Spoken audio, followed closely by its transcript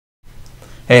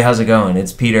Hey, how's it going?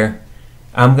 It's Peter.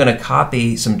 I'm going to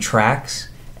copy some tracks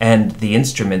and the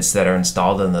instruments that are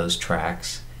installed on those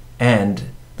tracks and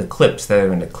the clips that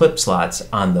are in the clip slots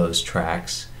on those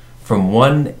tracks from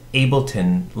one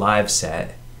Ableton live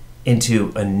set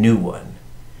into a new one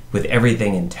with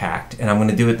everything intact. And I'm going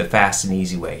to do it the fast and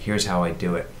easy way. Here's how I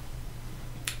do it.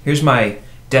 Here's my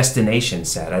destination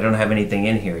set. I don't have anything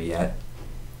in here yet.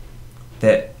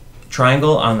 That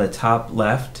triangle on the top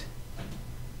left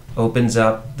opens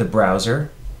up the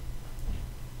browser.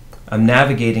 I'm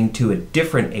navigating to a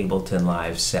different Ableton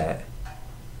Live set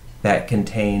that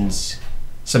contains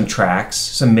some tracks,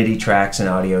 some MIDI tracks and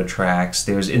audio tracks.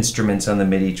 There's instruments on the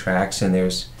MIDI tracks and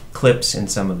there's clips in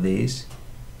some of these.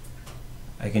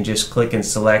 I can just click and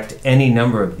select any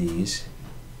number of these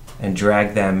and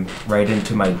drag them right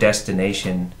into my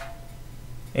destination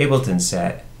Ableton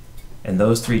set. And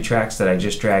those three tracks that I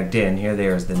just dragged in, here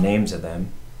there's the names of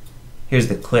them. Here's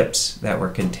the clips that were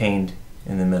contained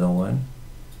in the middle one,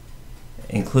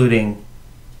 including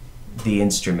the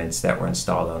instruments that were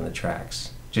installed on the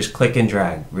tracks. Just click and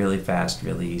drag, really fast,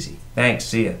 really easy. Thanks,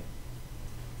 see ya.